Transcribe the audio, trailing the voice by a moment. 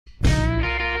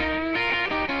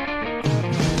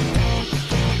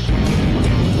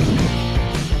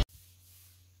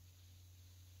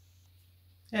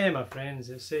Hey my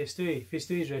friends, it's Stewie for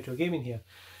Stewie'sRetroGaming here.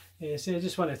 So I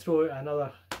just want to throw out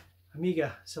another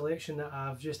Amiga selection that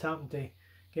I've just happened to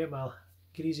get my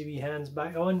greasy wee hands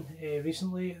back on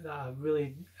recently, that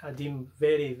I deem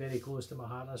very close to my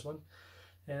heart, this one.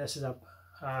 This is a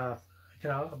kind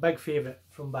of a big favourite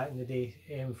from back in the day,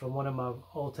 from one of my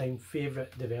all-time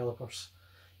favourite developers,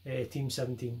 Team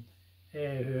 17,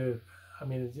 who, I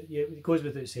mean, it goes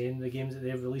without saying, the games that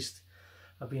they've released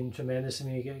have been tremendous. I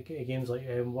mean, you get games like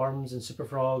Worms and Super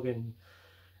Frog and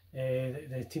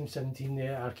the Team 17,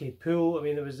 the arcade pool. I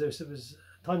mean, there was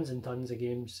tons and tons of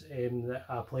games that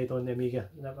I played on the Amiga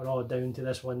that were all down to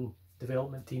this one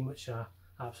development team, which I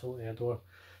absolutely adore.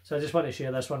 So I just want to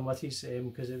share this one with you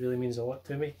because it really means a lot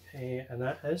to me, and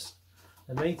that is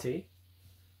the mighty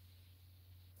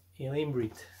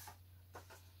AlienBreed.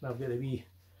 I've got the wee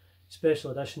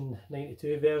special edition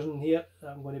 92 version here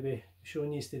that I'm going to be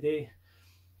showing you today.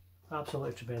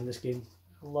 Absolutely tremendous game.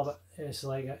 I love it. It's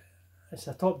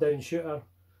a top-down shooter,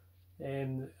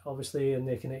 obviously in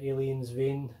the kind of Aliens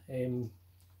vein. You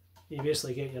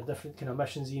basically get your different kind of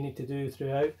missions you need to do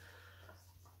throughout.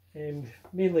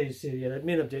 Mainly, so your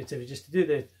main objective is just to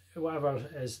do whatever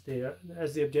is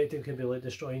the objective. Can be like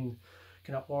destroying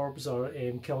kind of orbs or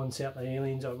killing certain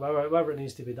aliens or whatever it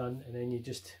needs to be done, and then you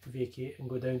just vacate and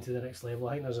go down to the next level.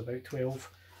 I think there's about 12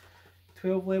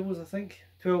 levels, I think.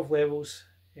 12 levels.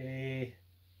 Varied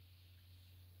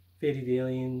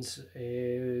aliens,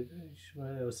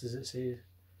 what else does it say?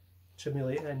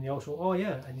 Simulate, and you also, oh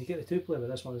yeah, and you get the two-player with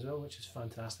this one as well, which is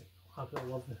fantastic.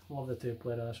 Absolutely love the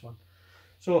two-player of this one.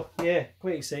 So yeah,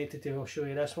 quite excited to show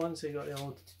you this one. So you got the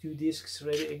old 2 discs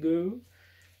ready to go.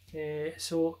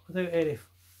 So without any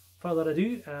further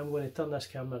ado, I'm going to turn this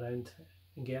camera around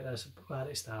and get this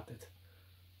party started.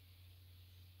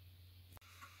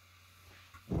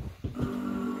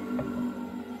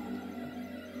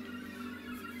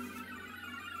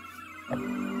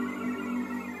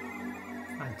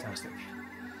 Fantastic.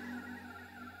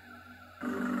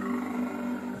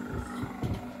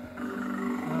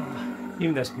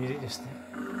 Even this music just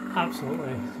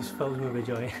absolutely just fills me with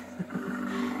joy.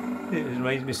 It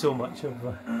reminds me so much of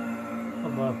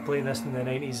playing this in the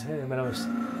 90s when I was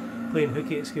playing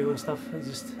hooky at school and stuff. It's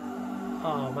just,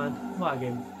 oh man, what a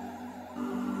game.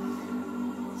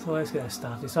 So let's get this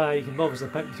started. So you can obviously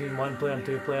pick between 1 player and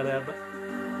 2 player there, but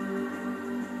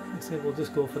let's say we'll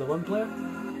just go for the 1 player.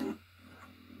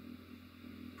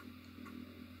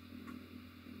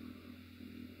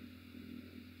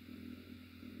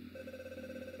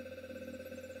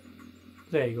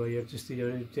 There you go, your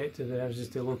objective there is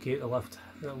just to locate the lift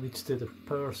that leads to the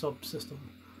power subsystem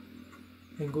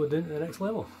and go down to the next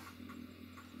level.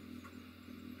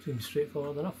 Seems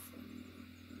straightforward enough.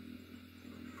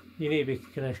 You need to be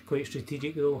kind of quite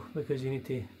strategic though, because you need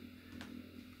to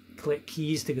collect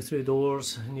keys to go through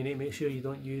doors, and you need to make sure you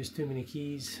don't use too many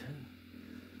keys.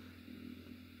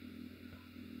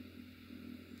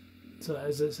 So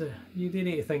you do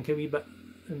need to think a wee bit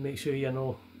and make sure you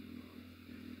know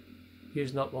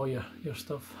using up all your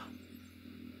stuff.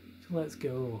 So let's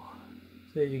go.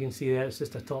 So as you can see there, it's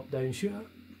just a top-down shooter.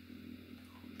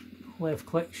 Left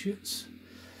click shoots.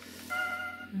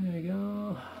 There we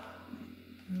go.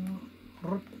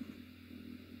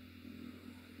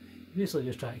 Basically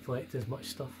just try to collect as much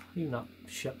stuff. Even that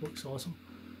ship looks awesome.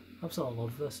 Absolutely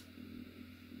love this.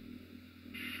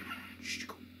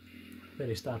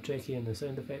 Very Star Trek-y in the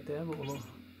sound effect there, but we'll not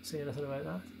say anything about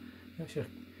that. That's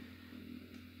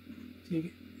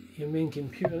your main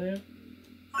computer there.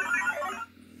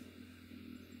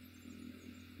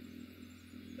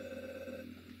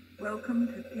 Welcome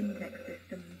to Fintech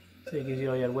Systems. So it gives you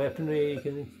all your weaponry you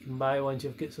can buy once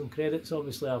you've got some credits.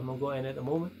 Obviously I've not got any at the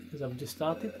moment because I've just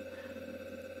started.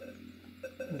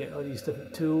 You can get all these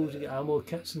different tools, you get ammo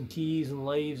kits and keys and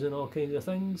lives and all kinds of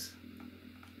things.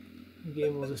 The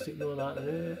game will just ignore that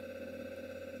now.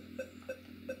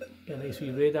 Get a nice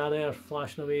wee radar there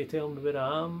flashing away telling me where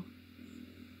I am.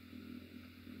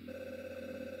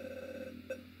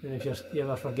 And if you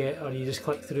ever forget or you just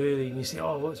click through and you say,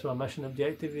 oh, what's my mission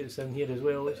objective? It's in here as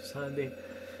well, which is handy.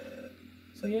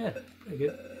 So yeah, pretty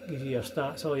good. Gives you your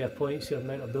stats, all your points, your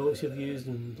amount of bullets you've used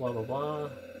and blah blah blah.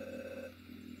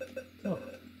 So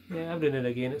yeah, every now and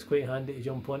again it's quite handy to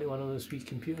jump onto one of those wee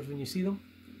computers when you see them.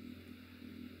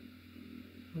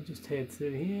 We'll just head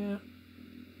through here.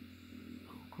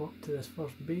 I'll go up to this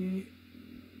first bay,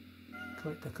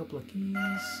 collect a couple of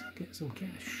keys, get some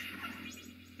cash.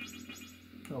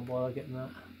 Don't bother getting that.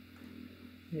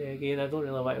 Yeah, again, I don't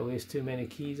really like to waste too many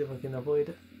keys if I can avoid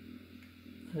it.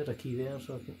 There's a key there,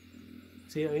 so I can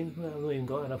see what I mean. I've not even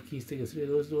got enough keys to go through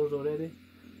those doors already.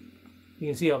 You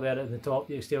can see up there at the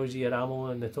top, it tells you your ammo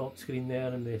on the top screen there,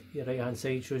 and your right hand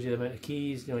side shows you the amount of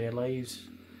keys, you know, your lives.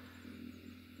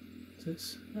 So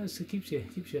it keeps you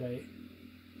right.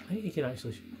 I think you can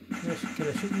actually can I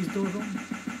shoot these doors open?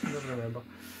 I can never remember.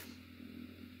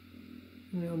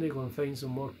 I'll need to go and find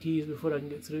some more keys before I can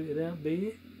get through to there,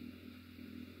 baby.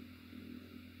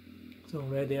 So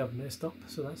already I've messed up,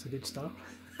 so that's a good start.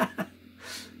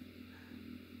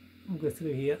 We'll go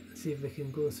through here, see if we can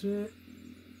go through it.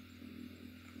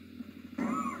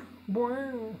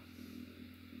 Wow.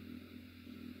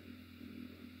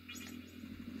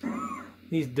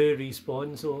 These do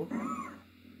respawn, so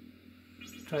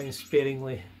try and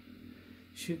sparingly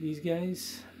shoot these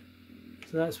guys.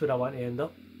 So that's where I want to end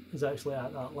up, is actually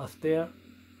at that lift there,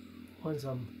 once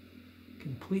I'm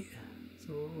complete.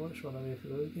 So let's run away for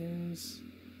those guys,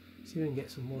 see if we can get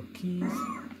some more keys.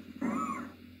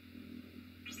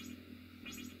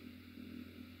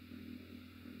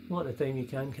 A lot of the time you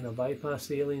can kind of bypass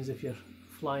the aliens if you're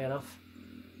fly enough.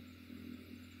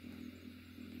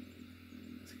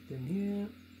 Let's get in here.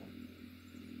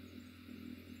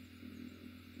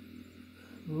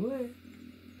 Right.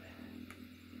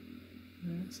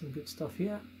 Some good stuff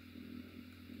here.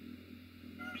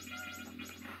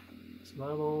 Some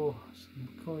ammo, some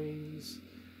coins.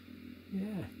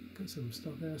 Yeah, got some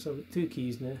stuff there. So I've got 2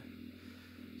 keys now.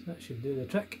 So that should do the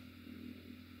trick.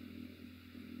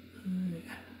 Right.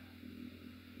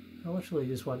 I literally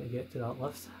just want to get to that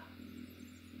lift.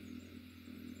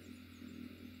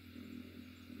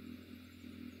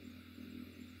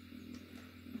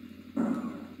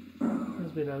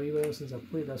 It's been a wee while since I've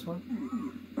played this one.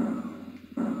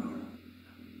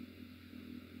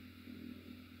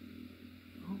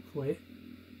 Hopefully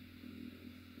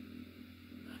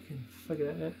I can figure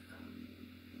it out.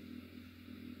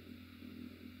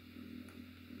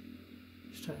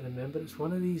 Just trying to remember, it's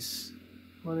one of these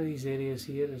areas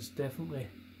here is definitely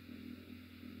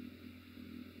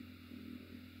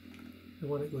the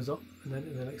one that goes up and then to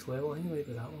the next level. I think it might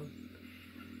be that one.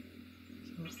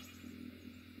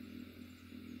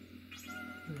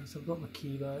 So I've got my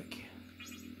key back.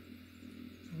 So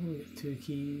I've only got 2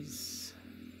 keys.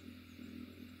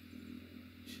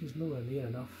 She's nowhere near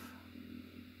enough.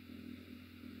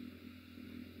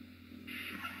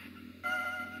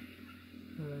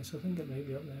 So I think it might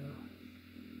be up there.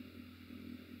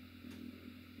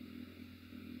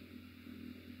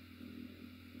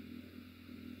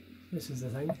 This is the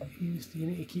thing, you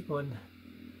need to keep on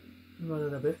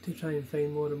running about to try and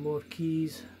find more and more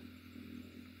keys.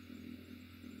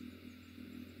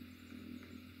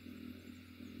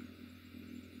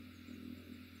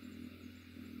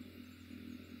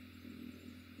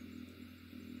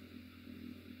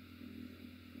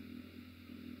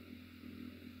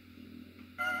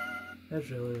 That's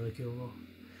really cool though.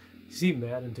 It's even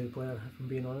better than 2-player, if I'm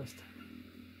being honest.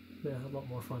 Yeah, a lot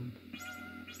more fun.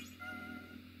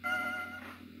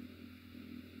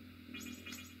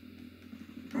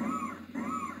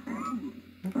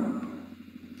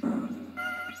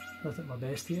 Not at my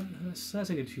best here. That's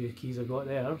a good few keys I got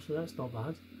there, so that's not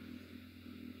bad.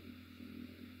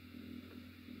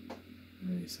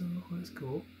 Right, so let's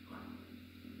go.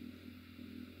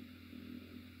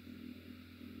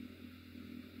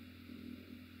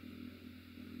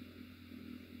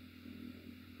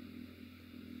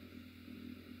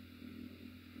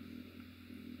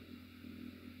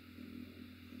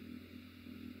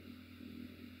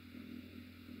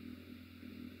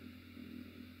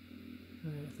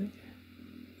 I think.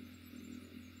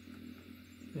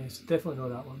 Yeah, it's definitely not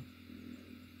that one.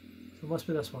 So it must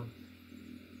be this one.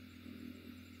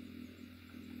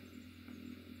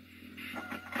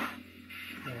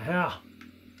 Yeah.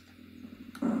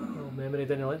 Oh, memory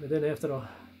didn't let me down after all.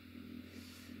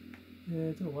 Yeah,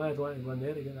 I don't know why I'd want to go in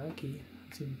there to get that key.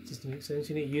 It seems just to make sense.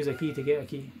 You need to use a key to get a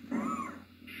key.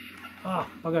 Ah,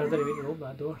 bugger, I didn't mean to open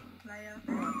that door.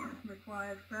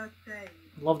 Required first aid.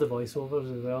 I love the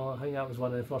voiceovers as well. I think that was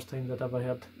one of the first times I'd ever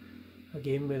heard a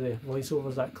game with the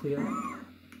voiceovers that clear.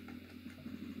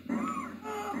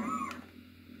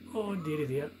 Oh dearie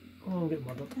dear. Oh, I'm getting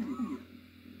murdered.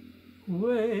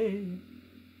 Way.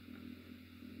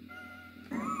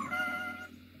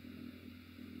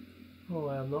 Oh,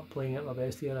 I'm not playing at my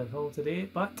best here at all today,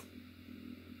 but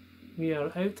we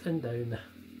are out and down.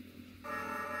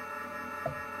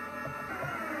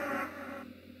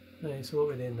 Right, so what are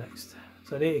we doing next?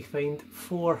 So I need to find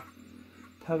 4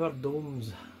 power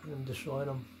domes and destroy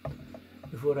them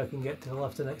before I can get to the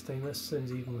lift the next time. This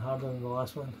sounds even harder than the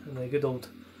last one. And the good old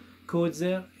codes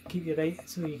there, keep you right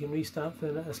so you can restart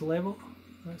from at this level.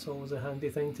 That's always a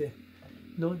handy thing to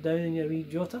note down in your wee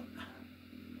jotter.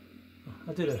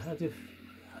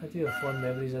 I I do have fond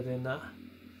memories of doing that.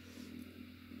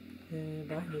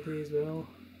 Back in the day as well.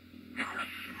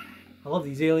 I love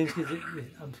these aliens because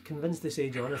I'm convinced they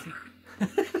say Jonathan.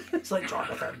 It's like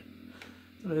Jonathan.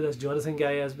 I don't know who this Jonathan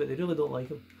guy is, but they really don't like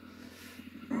him.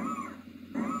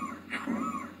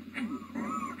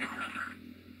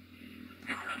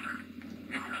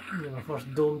 And my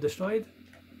first dome destroyed.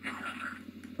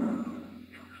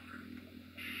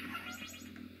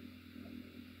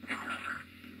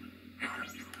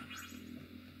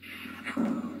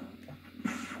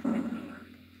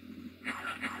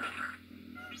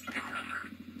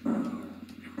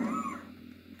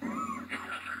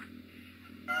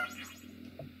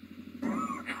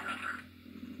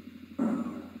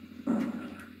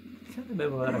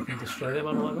 Remember whether I can destroy them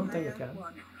or not. I don't think I can.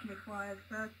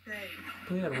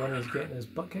 Player 1 is getting his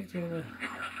butt kicked right now.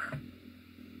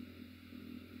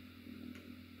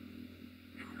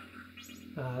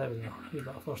 Ah, there we go. A wee bit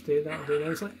of first aid, that'll do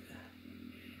nicely.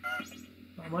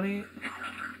 Bit of money.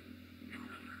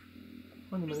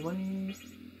 Money.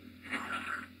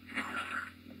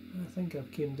 I think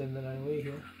I've came down the wrong way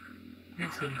here. I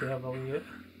seem to have a way out.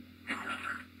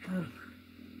 Damn.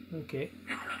 Okay.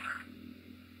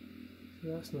 So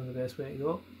that's not the best way to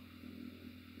go.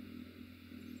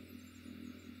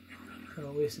 I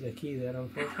wasted a key there,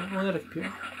 unfortunately. Oh, there's a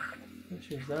computer. Let's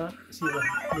use that. See if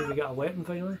I maybe get a weapon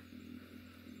finally.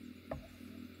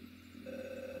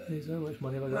 How much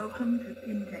money have I got? Welcome to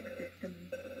Fintech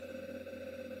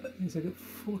Systems. I got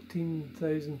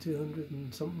 14,200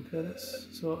 and something credits,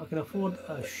 so I can afford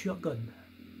a shotgun.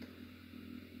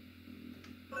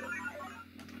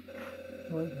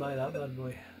 Let's buy that bad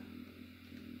boy.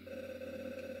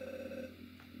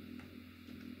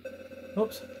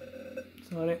 Oops,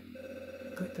 sorry,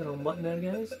 clicked the wrong button there,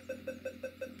 guys.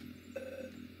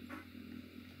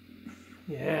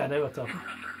 Yeah, now we're talking.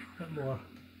 A bit more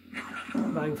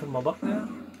bang for my buck there.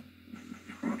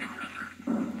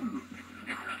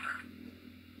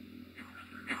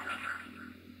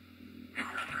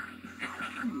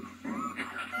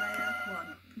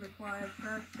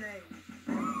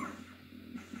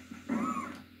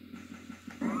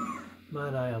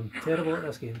 Man, I am terrible at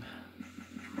this game.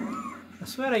 I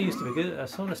swear I used to be good at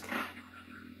this, honest.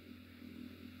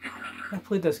 I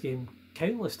played this game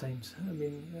countless times. I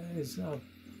mean, it was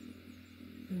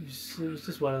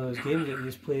just one of those games that you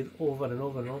just played over and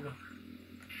over and over.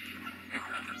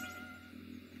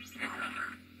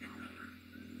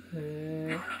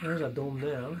 There's a dome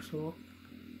there, so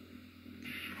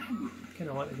kind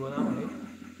of want to go that way.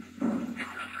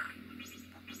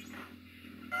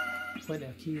 Plenty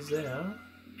of keys there,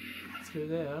 through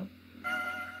there.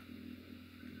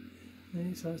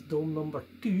 Right, so that's dome number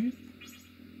 2.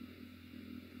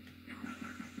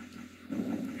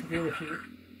 I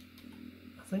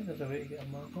think there's a way to get a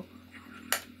map up.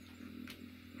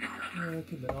 Yeah, I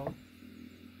could be wrong.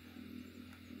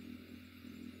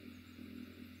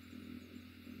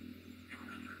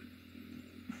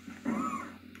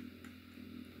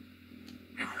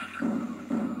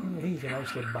 I think you can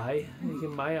actually buy. You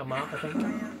can buy a map, I think.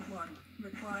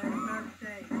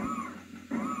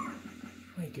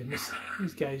 My goodness,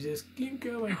 these guys just keep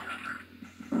going.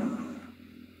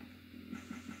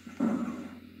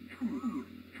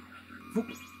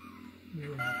 Let's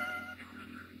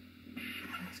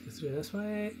go through this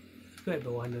way. There's got to be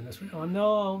one in this way. Oh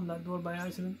no, that door by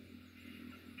accident.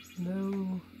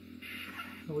 No.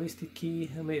 A wasted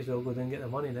key. I might as well go down and get the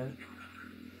money now.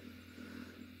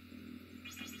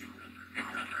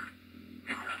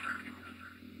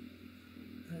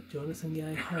 That Jonathan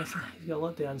guy, he's got a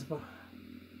lot to answer for.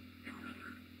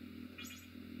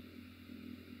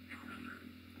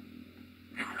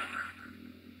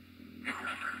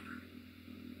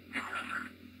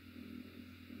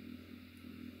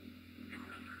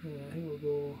 Yeah, I think we'll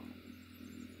go.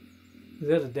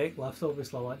 There's a deck left,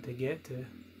 obviously I want to get to.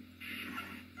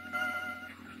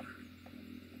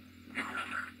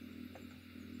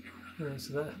 Yeah,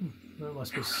 so that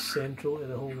must be central to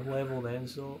the whole level then,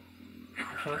 so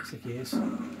if that's the case,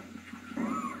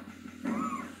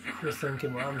 just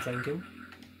thinking what I'm thinking,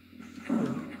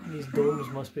 these domes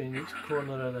must be in each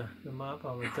corner of the map,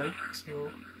 I would think,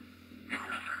 so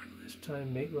let's try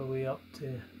and make our way up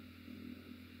to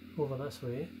over this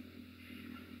way,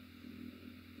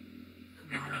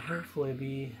 and hopefully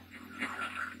be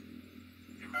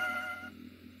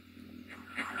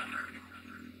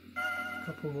a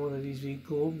couple more of these wee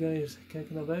globe guys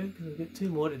kicking about, because we've got 2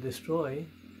 more to destroy.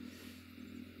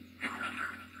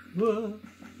 Whoa.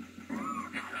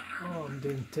 Oh, I'm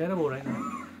doing terrible right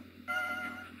now.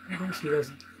 I don't see this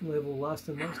level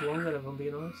lasting much longer, if I'm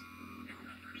being honest.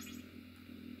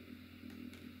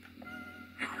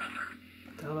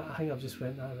 Damn it, I think I've just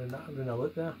went around a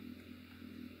loop there.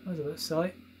 That was a bit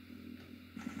silly.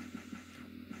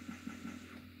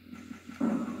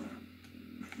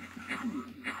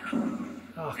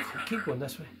 Oh, I keep going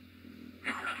this way.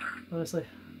 Honestly,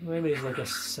 my memory's like a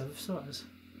sieve, so it is.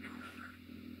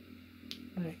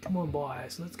 Right, come on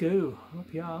boys, let's go. Up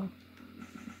here.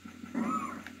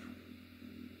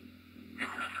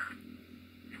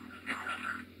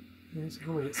 Yeah, so I've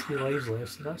only got 3 lives left,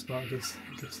 so that's not a good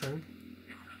thing.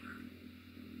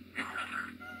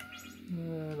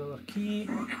 Another key.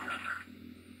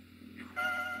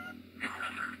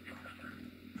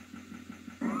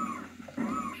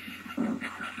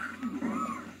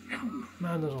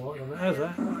 Man, there's a lot of them. Is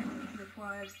it?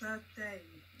 Requires first aid.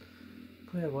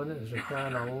 Player 1 is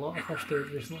requiring a lot of first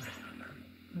aid recently.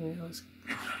 Right, let's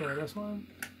try this one.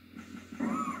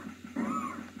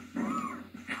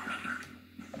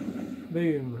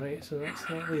 Boom, right, so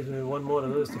that leaves me 1 more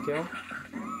of those to kill.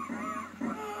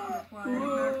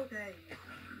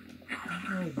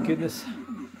 Oh my goodness,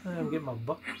 I'm getting my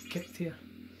butt kicked here.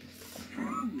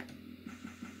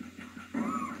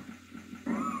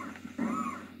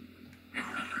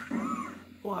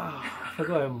 Wow, I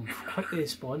forgot how quick they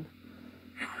spawn.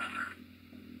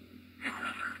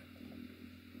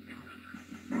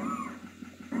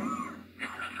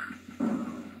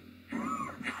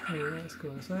 Let's go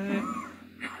this way.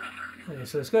 Okay,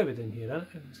 so it's got to be down here, isn't it?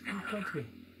 It's got to be.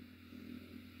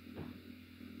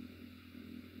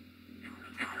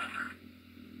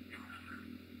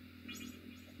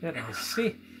 There it is.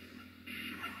 See?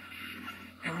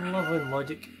 I love when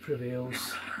logic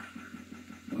prevails.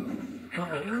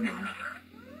 Uh-oh.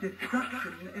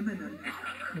 Destruction imminent.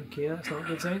 Okay, that's not a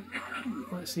good sign.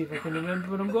 Let's see if I can remember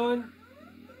where I'm going.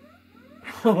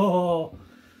 Oh!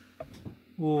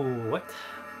 Whoa, what?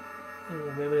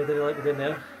 Maybe I didn't like it in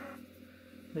there.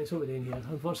 Right, what we're doing here.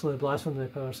 Unfortunately, the blast from the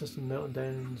power system melted down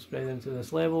and spread into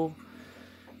this level.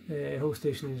 The whole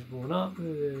station is blown up.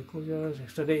 The closures.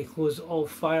 Extra day to close all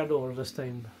fire doors this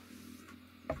time.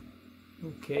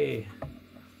 Okay.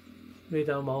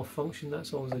 Radar malfunction,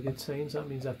 that's always a good sign, so that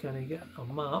means I can't get a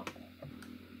map.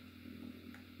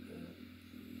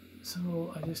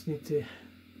 So I just need to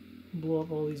blow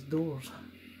up all these doors.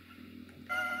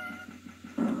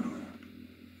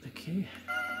 Okay.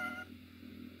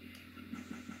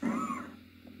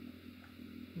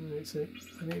 Right, so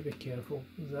I need to be careful,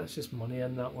 because that's just money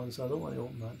in that one, so I don't want to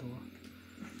open that door.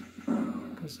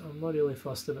 Because I'm not really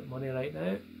fussed about money right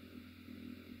now.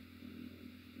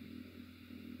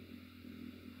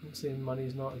 I'm saying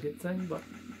money's not a good thing, but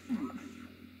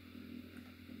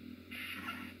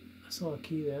I saw a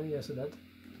key there, yes I did.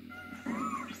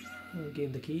 I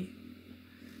gained the key.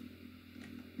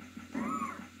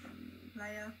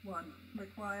 Player 1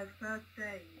 requires first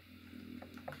aid.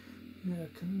 Yeah, I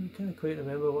can't quite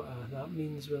remember what that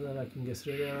means, whether I can get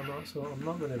through there or not, so I'm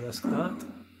not going to risk that.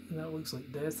 That looks like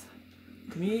death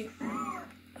to me.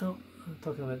 Oh, I'm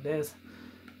talking about death.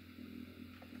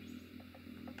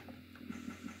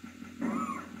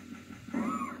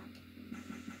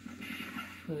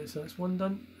 Right, so that's one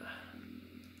done.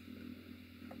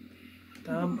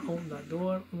 Damn, open that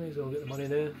door. May as well get the money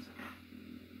now.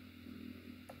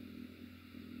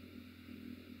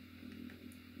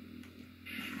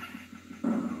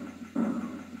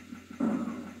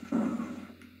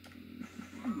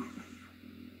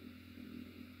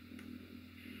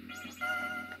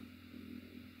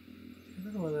 I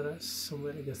don't know whether that's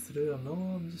somewhere to get through or no.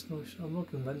 I'm just not sure. I'm not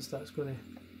convinced that's going to.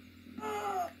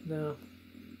 No.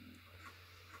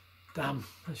 Damn,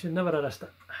 I should never have risked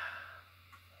it.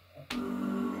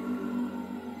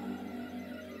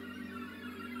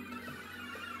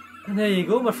 And there you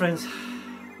go, my friends.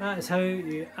 That is how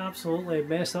you absolutely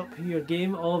mess up your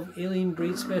game of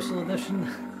AlienBreed Special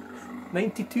Edition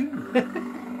 92.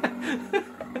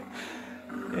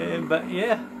 But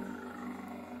yeah,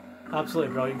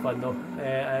 absolutely brilliant fun though.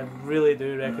 I really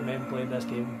do recommend playing this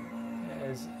game.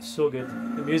 It is so good.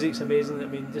 The music's amazing. I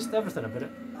mean, just everything about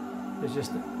it. It's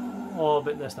just all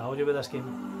about nostalgia with this game.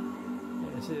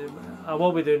 I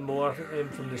will be doing more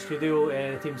from the studio,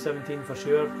 Team 17 for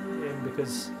sure,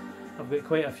 because I've got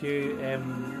quite a few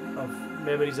of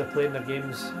memories of playing their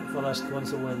games for this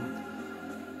console, and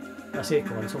I say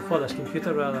console, for this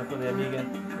computer rather, for the Amiga.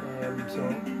 So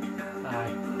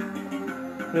I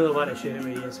really want to share it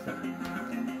with you.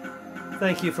 But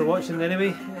thank you for watching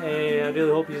anyway. I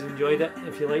really hope you enjoyed it.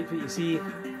 If you liked what you see,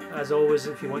 as always,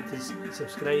 if you want to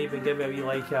subscribe and give me a wee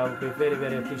like, I'll be very,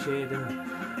 very appreciated.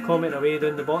 And comment away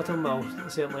down the bottom. I'll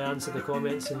certainly answer the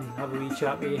comments and have a wee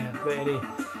chat with you about any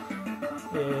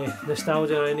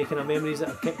nostalgia or any kind of memories that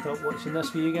I've kicked up watching this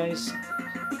for you guys.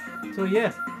 So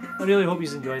yeah, I really hope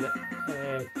you've enjoyed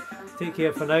it. Take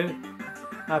care for now,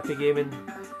 happy gaming,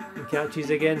 and catch you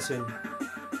again soon.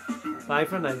 Bye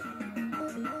for now.